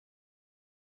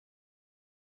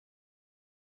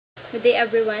Good day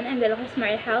everyone, I'm Dela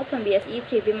from BSE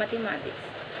Trivia Mathematics.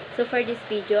 So for this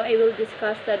video, I will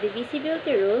discuss the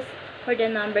divisibility rules for the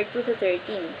number 2 to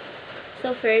 13.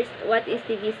 So first, what is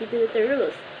divisibility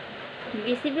rules?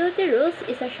 Divisibility rules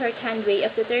is a shorthand way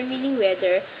of determining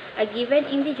whether a given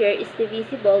integer is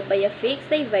divisible by a fixed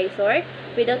divisor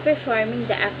without performing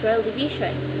the actual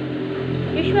division,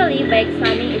 usually by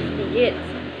examining its digits.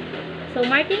 So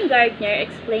Martin Gardner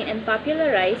explained and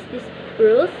popularized these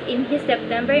rules in his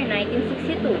September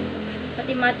 1962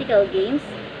 Mathematical Games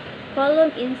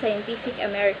column in Scientific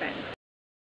American.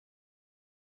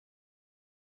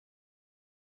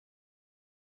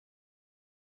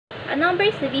 A number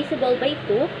is divisible by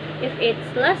 2 if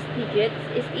its last digit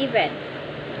is even.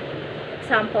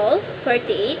 Example,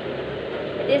 48.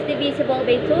 It is divisible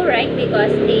by 2, right?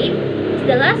 Because 8 is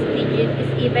the last digit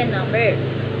is even number.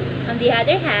 On the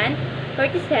other hand,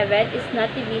 47 is not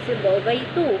divisible by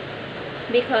 2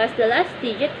 because the last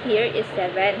digit here is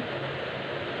 7.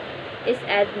 Is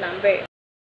odd number.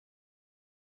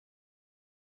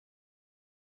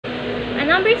 A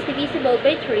number is divisible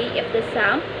by 3 if the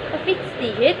sum of its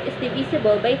digit is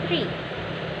divisible by 3.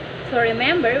 So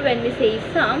remember, when we say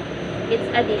sum, it's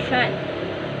addition.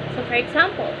 So for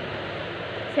example,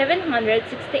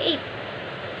 768.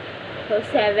 So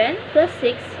 7 plus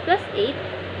 6 plus 8,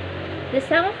 the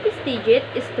sum of this digit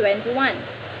is 21,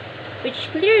 which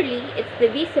clearly it's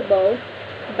divisible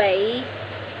by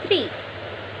 3.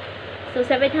 So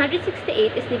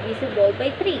 768 is divisible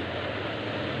by 3.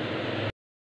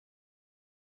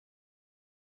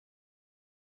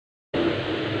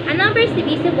 A number is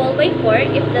divisible by 4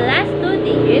 if the last two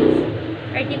digits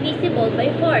are divisible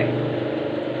by 4.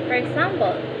 For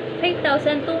example,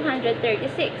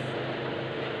 5,236.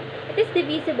 It is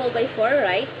divisible by 4,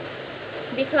 right?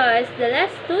 Because the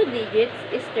last two digits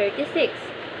is 36.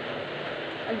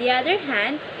 On the other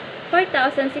hand,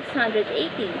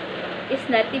 4,618 is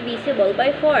not divisible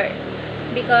by 4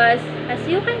 because, as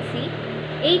you can see,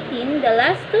 18 the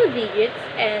last two digits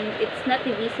and it's not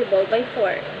divisible by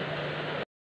 4.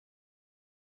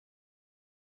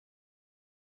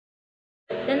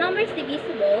 The number is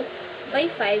divisible by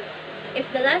 5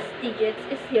 if the last digit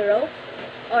is 0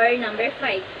 or number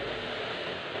 5.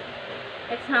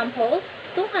 Example,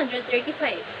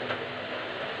 235.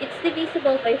 It's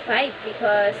divisible by 5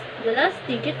 because the last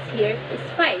digit here is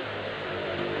 5.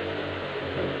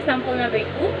 Example number 2,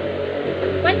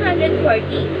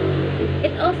 140.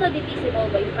 It's also divisible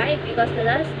by 5 because the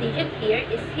last digit here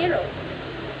is 0.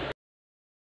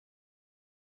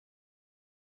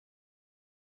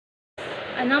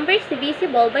 A number is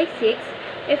divisible by 6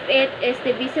 if it is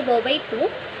divisible by 2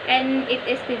 and it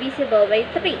is divisible by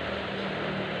 3.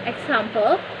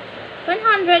 Example,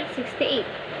 168.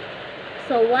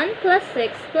 So 1 plus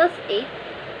 6 plus 8,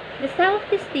 the sum of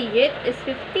this digit is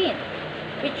 15,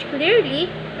 which clearly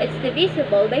it's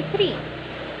divisible by 3.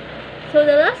 So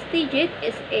the last digit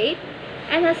is 8,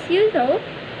 and as you know,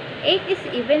 8 is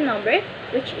even number,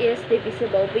 which is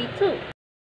divisible by 2.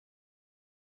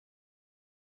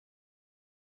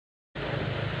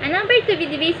 A number to be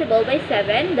divisible by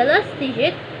 7, the last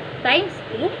digit times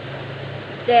 2,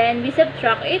 then we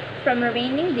subtract it from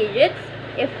remaining digits.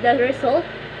 If the result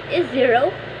is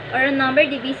 0 or a number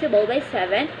divisible by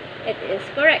 7, it is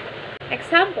correct.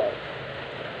 Example,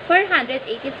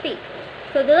 483.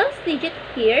 So the last digit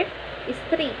here is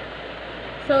 3.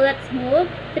 So let's move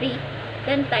 3,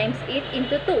 then times it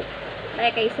into 2.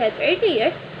 Like I said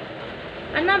earlier,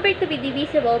 a number to be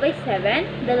divisible by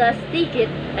 7, the last digit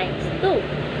times 2.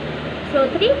 So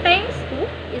 3 times 2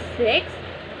 is 6.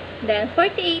 Then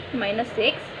 48 minus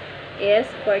 6 is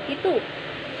 42.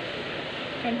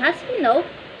 And as we know,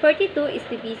 42 is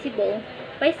divisible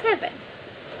by 7.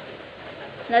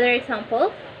 Another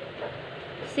example,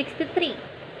 63.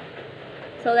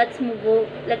 So let's move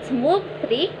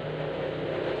 3.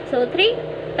 So 3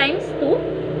 times 2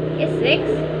 is 6.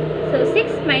 So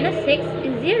 6 minus 6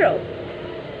 is 0.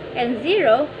 And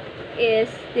 0 is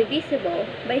divisible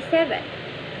by 7.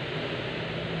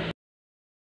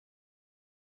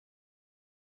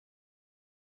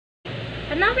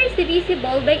 A number is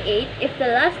divisible by 8 if the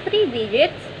last three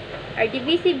digits are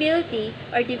divisibility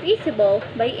or divisible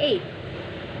by 8.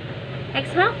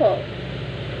 Example,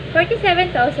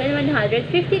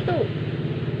 47,152.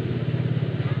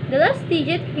 The last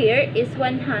digit here is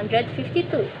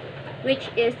 152, which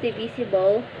is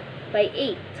divisible by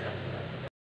 8.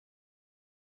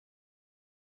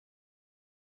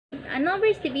 A number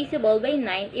is divisible by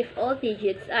 9 if all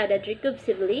digits added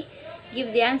recursively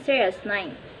give the answer as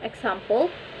 9.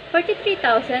 Example,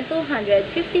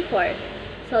 43,254.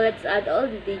 So let's add all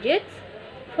the digits.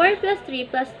 4 plus 3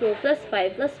 plus 2 plus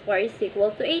 5 plus 4 is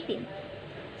equal to 18.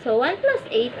 So 1 plus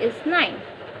 8 is 9.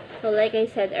 So like I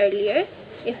said earlier,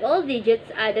 if all digits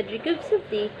added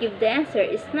recursively give the answer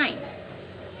is 9.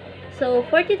 So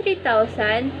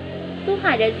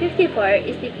 43,254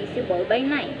 is divisible by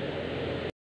 9.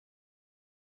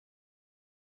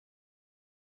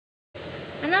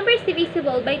 A number is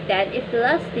divisible by 10 if the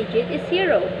last digit is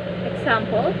 0.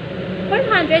 Example,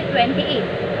 428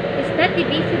 is not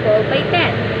divisible by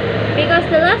 10 because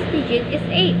the last digit is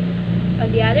 8.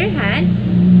 On the other hand,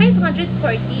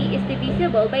 540 is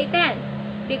divisible by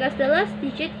 10 because the last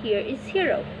digit here is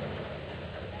 0.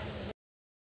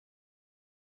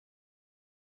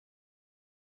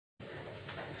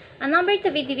 A number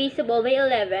to be divisible by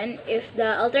 11 if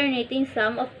the alternating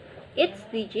sum of its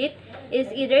digit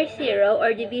is either 0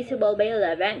 or divisible by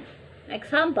 11.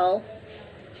 Example,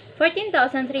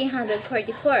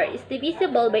 14,344 is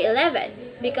divisible by 11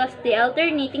 because the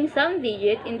alternating sum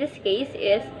digit in this case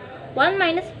is 1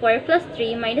 minus 4 plus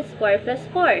 3 minus 4 plus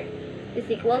 4 is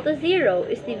equal to 0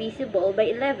 is divisible by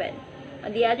 11.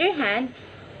 On the other hand,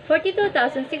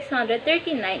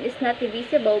 42,639 is not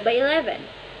divisible by 11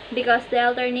 because the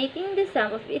alternating the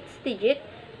sum of its digit,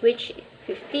 which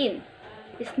 15,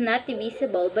 is not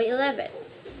divisible by 11.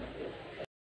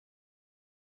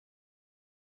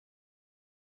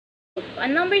 A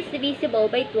number is divisible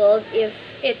by 12 if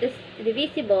it is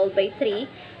divisible by 3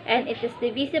 and it is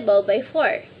divisible by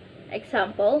 4.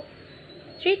 Example,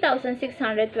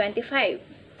 3,625.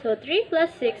 So 3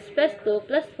 plus 6 plus 2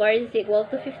 plus 4 is equal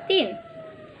to 15.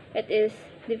 It is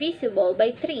divisible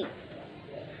by 3.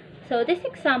 So this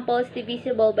example is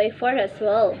divisible by 4 as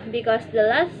well because the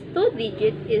last two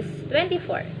digit is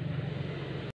 24.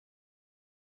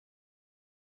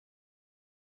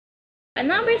 A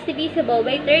number is divisible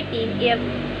by 13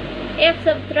 if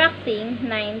subtracting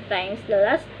 9 times the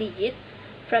last digit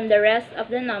from the rest of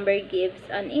the number gives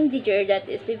an integer that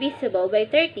is divisible by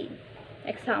 13.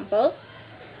 Example,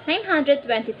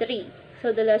 923.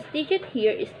 So the last digit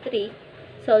here is 3.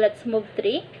 So let's move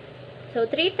 3. So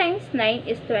 3 times 9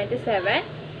 is 27.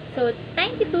 So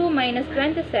 92 minus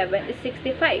 27 is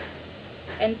 65.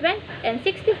 And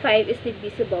 65 is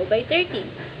divisible by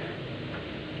 13.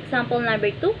 Example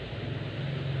number 2.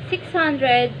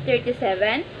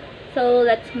 637. So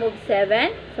let's move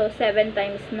 7. So 7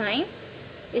 times 9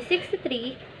 is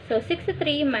 63. So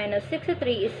 63 minus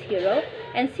 63 is 0.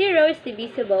 And 0 is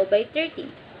divisible by 13.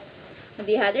 On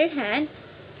the other hand,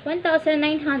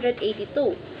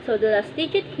 1982. So the last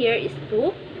digit here is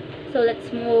 2. So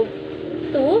let's move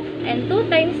 2. And 2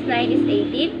 times 9 is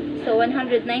 18. So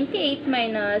 198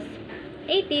 minus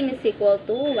 18 is equal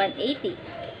to 180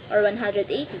 or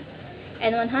 180.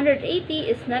 And 180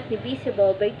 is not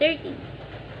divisible by 13.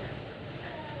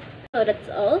 So that's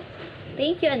all.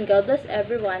 Thank you and God bless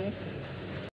everyone.